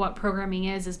 because what programming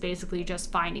is basically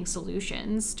just finding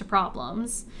solutions to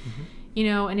problems,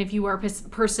 and if you are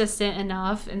persistent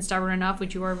enough and stubborn enough,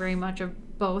 which you are very much of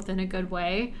both in a good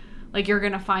way, like you're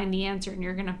going to find the answer and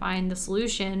you're going to find the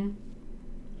solution,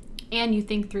 and you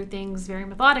think through things very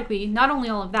methodically. Not only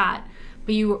all of that,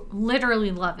 but you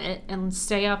literally love it and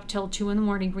stay up till 2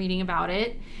 a.m. reading about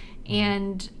it.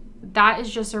 And that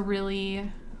is just a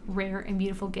really rare and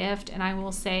beautiful gift. And I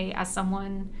will say, as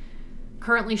someone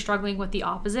currently struggling with the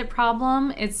opposite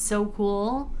problem, it's so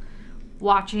cool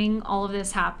watching all of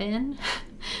this happen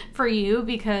for you,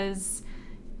 because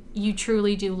you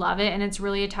truly do love it. And it's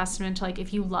really a testament to, like,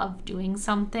 if you love doing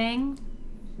something,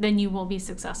 then you will be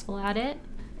successful at it.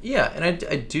 Yeah, and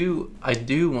I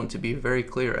do want to be very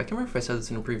clear. I can't remember if I said this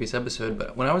in a previous episode,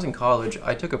 but when I was in college,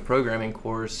 I took a programming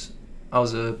course. I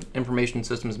was a information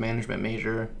systems management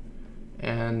major,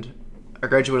 and I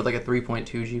graduated like a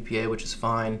 3.2 GPA, which is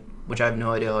fine, which I have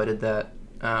no idea how I did that.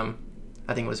 I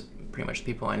think it was pretty much the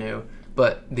people I knew.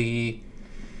 But I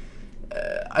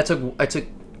took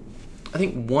I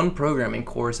think one programming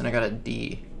course and I got a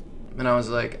D. And I was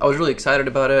really excited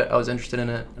about it. I was interested in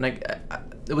it. And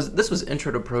this was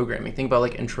intro to programming. Think about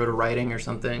like intro to writing or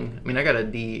something. I mean, I got a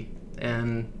D,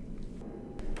 and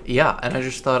yeah, and I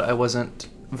just thought I wasn't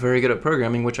very good at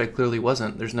programming, which I clearly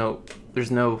wasn't. There's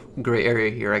no gray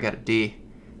area here. I got a D.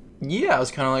 Yeah, I was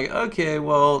kind of like, okay,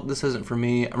 well, this isn't for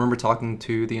me. I remember talking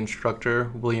to the instructor,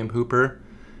 William Hooper,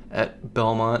 at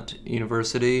Belmont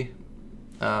University.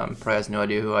 Probably has no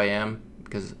idea who I am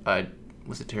because I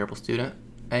was a terrible student.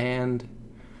 And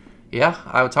yeah,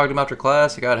 I would talk to him after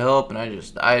class. I got help,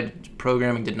 and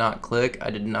programming did not click. I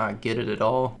did not get it at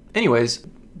all. Anyways,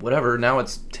 whatever. Now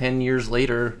it's 10 years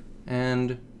later,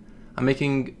 and I'm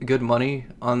making good money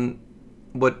on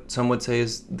what some would say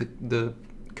is the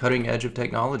cutting edge of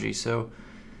technology. So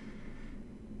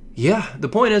yeah, the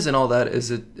point is in all that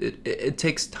is it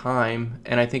takes time,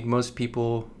 and I think most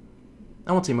people,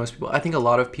 I won't say most people, I think a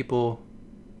lot of people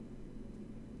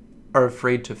are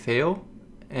afraid to fail,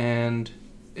 and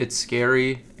it's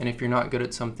scary. And if you're not good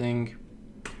at something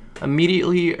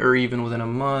immediately, or even within a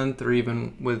month, or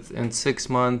even within 6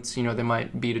 months, they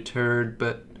might be deterred.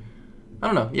 But I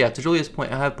don't know. Yeah, to Julia's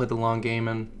point, I have played the long game,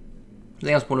 and I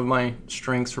think that's one of my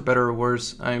strengths, for better or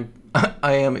worse. I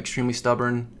am extremely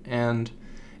stubborn, and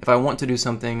if I want to do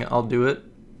something, I'll do it.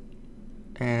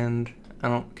 And I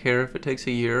don't care if it takes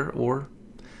a year or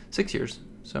 6 years.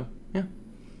 So, yeah.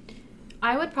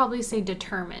 I would probably say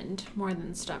determined more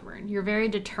than stubborn. You're very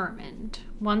determined.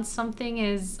 Once something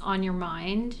is on your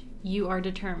mind, you are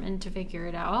determined to figure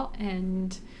it out.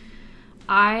 And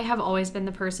I have always been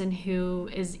the person who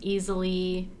is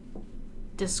easily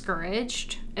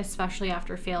discouraged, especially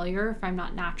after failure, if I'm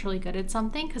not naturally good at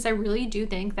something. Because I really do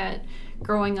think that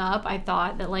growing up, I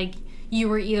thought that like you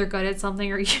were either good at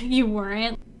something or you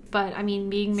weren't. But I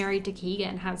mean, being married to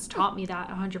Keegan has taught me that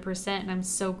 100%. And I'm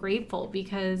so grateful,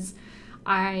 because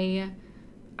I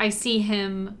see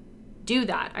him do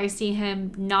that. I see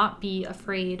him not be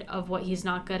afraid of what he's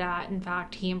not good at. In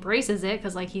fact, he embraces it,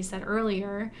 because like he said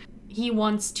earlier, he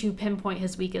wants to pinpoint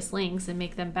his weakest links and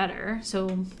make them better,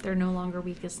 so they're no longer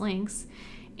weakest links.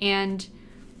 And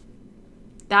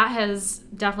that has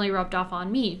definitely rubbed off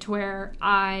on me, to where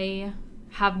I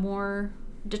have more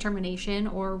determination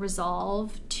or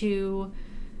resolve to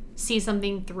see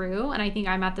something through. And I think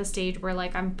I'm at the stage where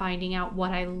like I'm finding out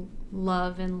what I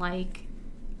love and like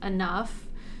enough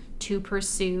to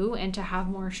pursue and to have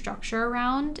more structure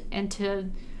around, and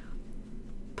to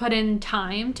put in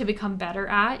time to become better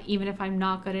at, even if I'm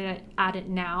not good at it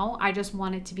now. I just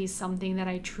want it to be something that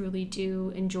I truly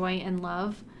do enjoy and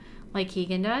love, like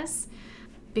Keegan does,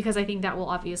 because I think that will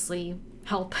obviously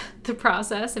help the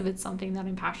process if it's something that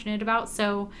I'm passionate about.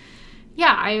 So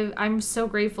yeah, I'm so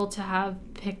grateful to have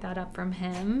picked that up from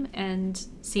him and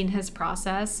seen his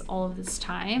process all of this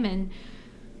time, and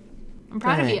I'm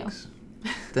proud of you.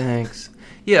 Thanks.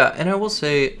 Yeah, and I will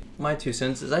say my 2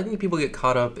 cents is I think people get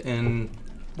caught up in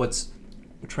what's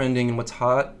trending and what's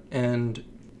hot, and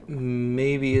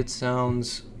maybe it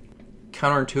sounds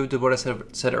counterintuitive to what I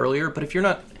said earlier, but if you're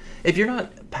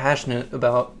not passionate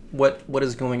about what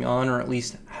is going on, or at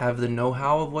least have the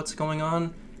know-how of what's going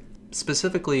on,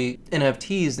 specifically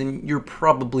NFTs, then you're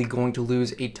probably going to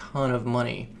lose a ton of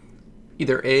money.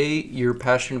 Either A, you're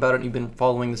passionate about it and you've been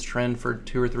following this trend for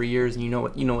 2 or 3 years and you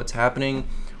know what's happening,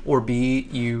 or B,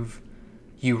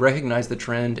 you recognize the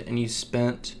trend and you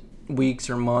spent weeks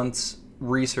or months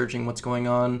researching what's going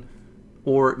on,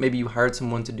 or maybe you hired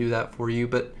someone to do that for you.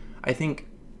 But I think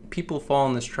people fall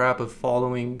in this trap of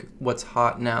following what's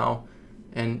hot now.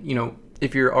 And,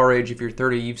 if you're our age, if you're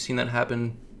 30, you've seen that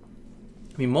happen.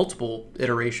 I mean, multiple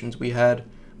iterations. We had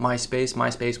MySpace.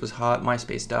 MySpace was hot.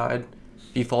 MySpace died.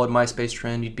 If you followed MySpace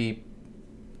trend, you'd be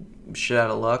shit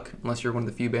out of luck, unless you're one of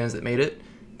the few bands that made it.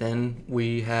 Then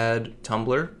we had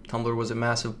Tumblr. Tumblr was a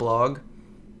massive blog.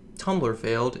 Tumblr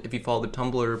failed. If you followed the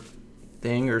Tumblr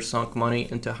thing or sunk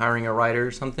money into hiring a writer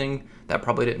or something, that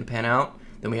probably didn't pan out.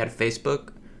 Then we had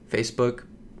Facebook. Facebook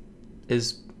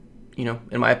is, in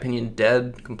my opinion,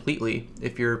 dead completely.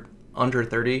 If you're under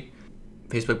 30,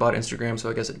 Facebook bought Instagram, so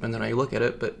I guess it depends on how you look at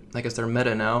it, but I guess they're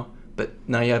meta now. But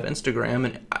now you have Instagram,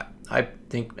 and I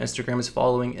think Instagram is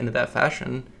following into that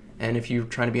fashion. And if you're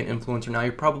trying to be an influencer now,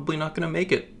 you're probably not going to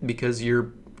make it because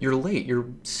you're late. You're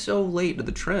so late to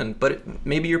the trend. But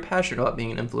maybe you're passionate about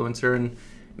being an influencer, and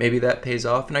maybe that pays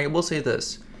off. And I will say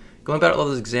this. Going back to all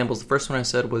those examples, the first one I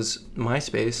said was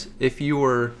MySpace. If you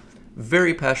were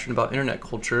very passionate about internet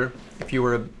culture, if you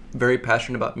were very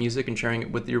passionate about music and sharing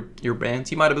it with your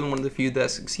bands, you might have been one of the few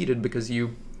that succeeded because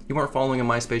you weren't following a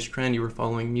MySpace trend, you were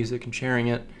following music and sharing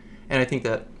it. And I think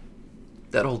that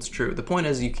holds true. The point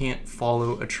is you can't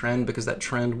follow a trend because that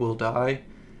trend will die,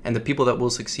 and the people that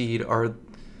will succeed are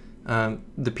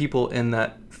the people in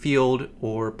that field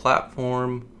or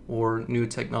platform or new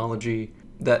technology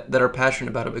that are passionate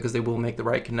about it, because they will make the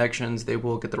right connections, they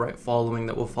will get the right following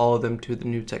that will follow them to the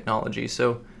new technology.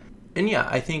 So, and yeah,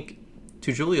 I think,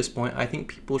 to Julia's point, I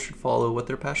think people should follow what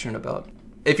they're passionate about.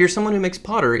 If you're someone who makes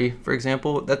pottery, for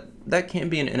example, that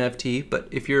can't be an NFT, but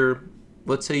if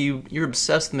let's say you're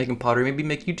obsessed with making pottery, maybe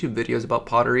make YouTube videos about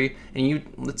pottery, and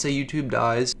let's say YouTube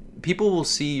dies, people will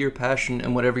see your passion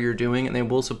in whatever you're doing, and they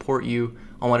will support you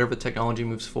on whatever technology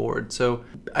moves forward. So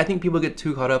I think people get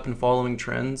too caught up in following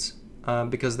trends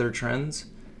because they're trends,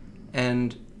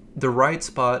 and the right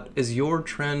spot is your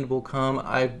trend will come.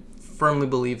 I firmly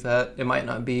believe that. It might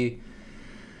not be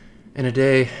in a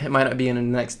day, it might not be in the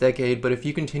next decade, but if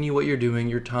you continue what you're doing,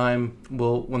 your time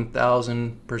will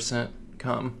 1000%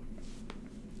 come.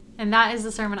 And that is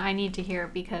the sermon I need to hear,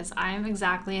 because I'm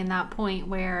exactly in that point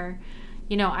where,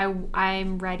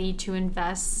 I'm ready to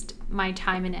invest my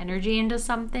time and energy into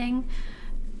something,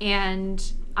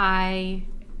 and I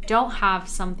don't have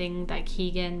something that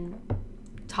Keegan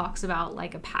talks about,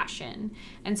 like a passion.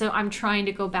 And so I'm trying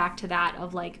to go back to that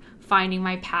of like finding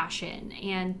my passion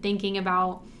and thinking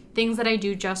about things that I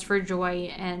do just for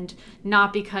joy and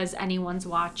not because anyone's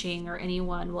watching or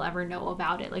anyone will ever know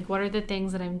about it. Like, what are the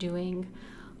things that I'm doing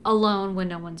alone when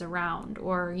no one's around,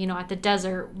 or at the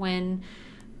desert when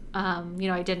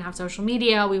I didn't have social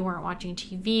media, we weren't watching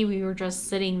TV, we were just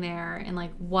sitting there, and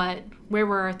like where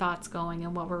were our thoughts going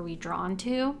and what were we drawn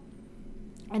to?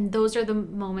 And those are the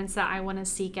moments that I want to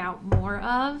seek out more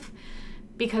of,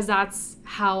 because that's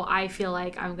how I feel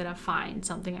like I'm gonna find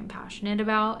something I'm passionate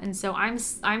about. And so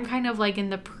I'm kind of like in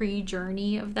the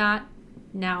pre-journey of that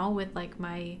now, with like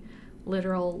my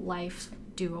literal life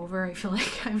do-over. I feel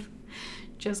like I've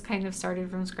just kind of started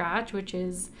from scratch, which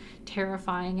is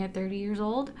terrifying at 30 years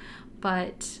old,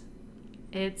 but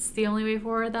it's the only way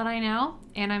forward that I know.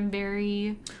 And I'm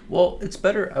very... Well, it's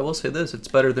better, I will say this, it's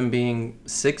better than being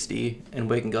 60 and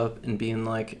waking up and being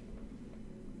like,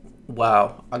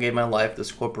 wow, I gave my life to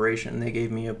this corporation, they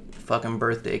gave me a fucking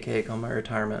birthday cake on my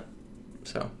retirement.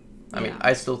 So, I mean,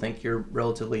 I still think you're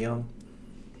relatively young.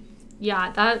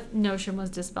 Yeah, that notion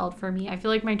was dispelled for me. I feel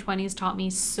like my 20s taught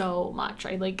me so much.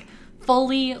 I like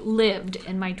fully lived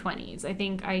in my 20s. I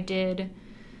think I did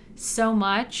so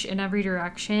much in every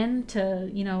direction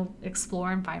to,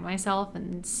 explore and find myself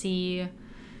and see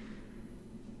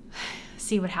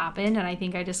what happened. And I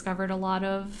think I discovered a lot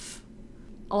of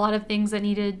things that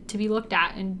needed to be looked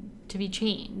at and to be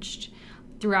changed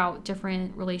throughout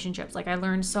different relationships. Like, I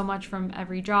learned so much from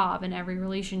every job and every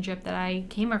relationship that I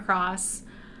came across,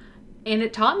 and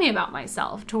it taught me about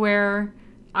myself to where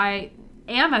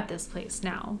am at this place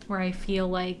now where I feel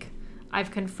like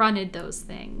I've confronted those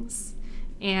things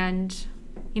and,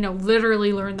 you know,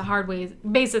 literally learned the hard way.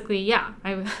 Basically, yeah,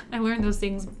 I learned those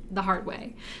things the hard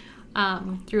way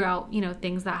throughout, you know,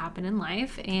 things that happen in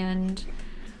life. And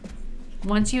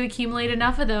once you accumulate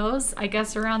enough of those, I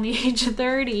guess around the age of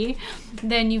 30,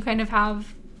 then you kind of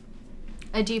have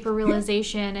a deeper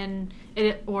realization and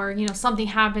or, you know, something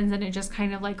happens and it just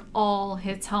kind of like all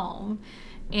hits home.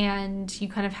 And you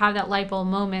kind of have that light bulb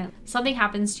moment. Something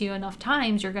happens to you enough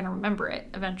times, you're going to remember it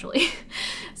eventually.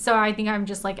 So I think I'm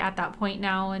just like at that point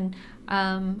now. And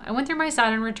I went through my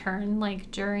Saturn return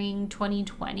like during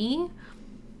 2020.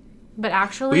 But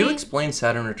actually... Will you explain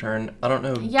Saturn return? I don't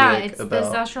know. Yeah, it's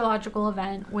this astrological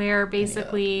event where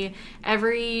basically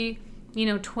every, you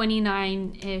know,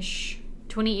 29-ish,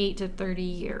 28 to 30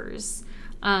 years,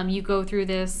 you go through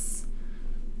this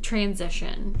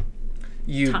transition.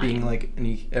 You being like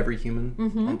every human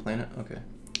on the planet? Okay.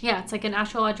 Yeah, it's like an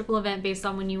astrological event based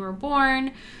on when you were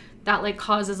born that like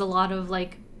causes a lot of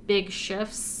like big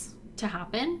shifts to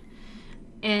happen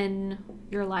in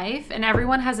your life. And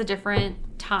everyone has a different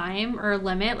time or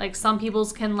limit. Like some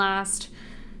people's can last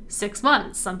 6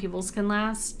 months. Some people's can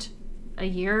last a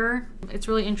year. It's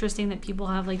really interesting that people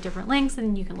have like different lengths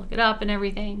and you can look it up and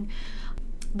everything.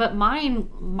 But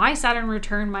my Saturn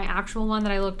return, my actual one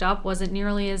that I looked up, wasn't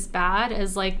nearly as bad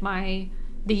as like the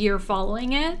year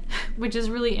following it, which is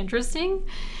really interesting.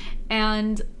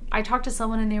 And I talked to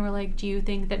someone and they were like, do you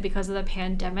think that because of the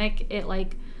pandemic, it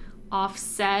like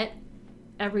offset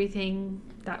everything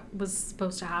that was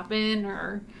supposed to happen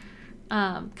or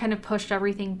kind of pushed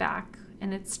everything back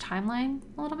in its timeline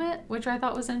a little bit, which I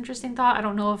thought was an interesting thought. I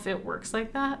don't know if it works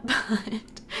like that, but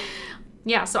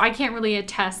yeah, so I can't really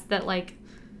attest that like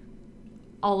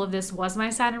all of this was my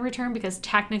Saturn return because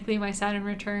technically my Saturn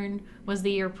return was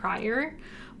the year prior,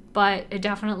 but it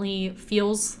definitely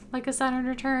feels like a Saturn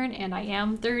return and I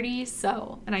am 30,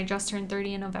 and I just turned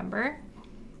 30 in November.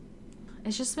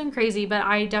 It's just been crazy, but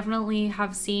I definitely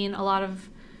have seen a lot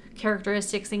of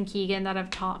characteristics in Keegan that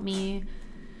have taught me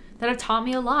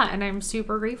a lot, and I'm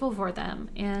super grateful for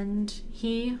them. And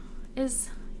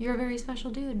you're a very special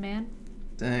dude, man.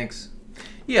 Thanks.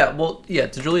 Yeah, well, yeah,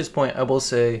 to Julia's point, I will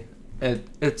say it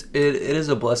is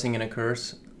a blessing and a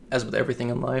curse, as with everything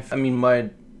in life. I mean,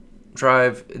 my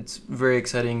drive, it's very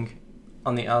exciting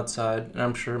on the outside, and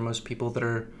I'm sure most people that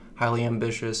are highly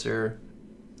ambitious or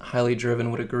highly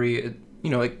driven would agree. It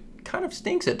kind of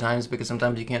stinks at times because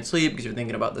sometimes you can't sleep because you're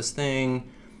thinking about this thing,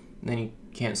 and then you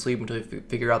can't sleep until you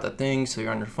figure out that thing, so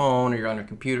you're on your phone or you're on your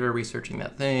computer researching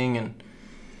that thing. And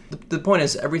the point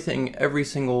is, every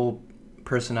single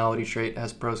personality trait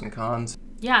has pros and cons.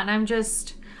 Yeah, and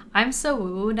I'm so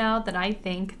woo now that I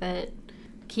think that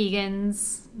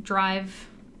Keegan's drive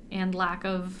and lack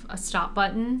of a stop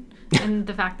button and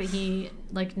the fact that he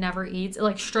like never eats, it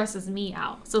like stresses me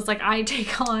out. So it's like I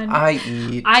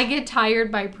get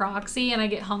tired by proxy and I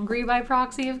get hungry by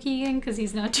proxy of Keegan because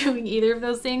he's not doing either of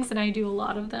those things and I do a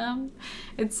lot of them.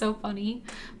 It's so funny.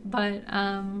 But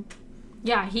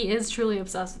yeah, he is truly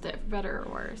obsessed with it, for better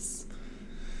or worse.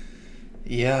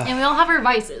 Yeah. And we all have our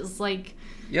vices. Like,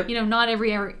 yep. You know, not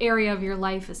every area of your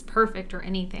life is perfect or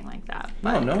anything like that.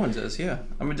 But no one's is, yeah.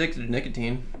 I'm addicted to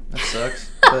nicotine. That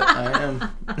sucks. But I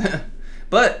am.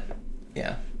 But,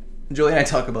 yeah. Julie and I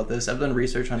talk about this. I've done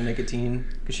research on nicotine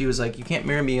because she was like, you can't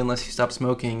marry me unless you stop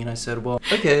smoking. And I said, well,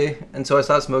 okay. And so I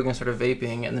stopped smoking and started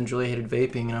vaping. And then Julie hated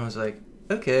vaping. And I was like,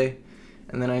 okay.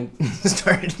 And then I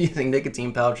started using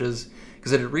nicotine pouches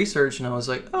because I did research. And I was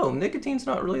like, oh, nicotine's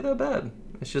not really that bad.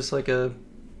 It's just like a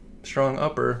strong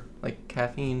upper, like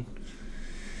caffeine.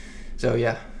 So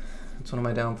yeah, it's one of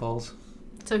my downfalls.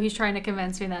 So he's trying to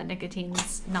convince me that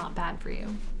nicotine's not bad for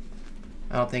you.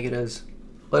 I don't think it is.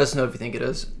 Let us know if you think it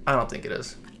is. I don't think it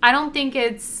is. I don't think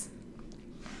it's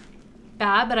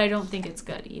bad, but I don't think it's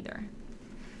good either.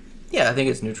 Yeah, I think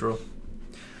it's neutral.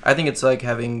 I think it's like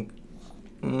having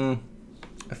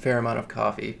a fair amount of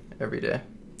coffee every day.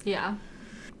 Yeah.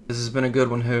 This has been a good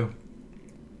one, Who?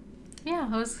 Yeah,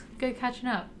 it was good catching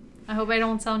up. I hope I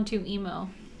don't sound too emo.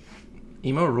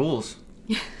 Emo rules.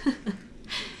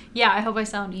 Yeah, I hope I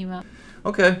sound emo.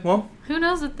 Okay, well. Who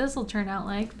knows what this will turn out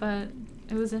like, but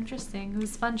it was interesting. It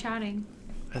was fun chatting.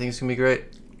 I think it's going to be great.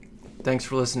 Thanks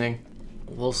for listening.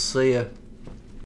 We'll see ya.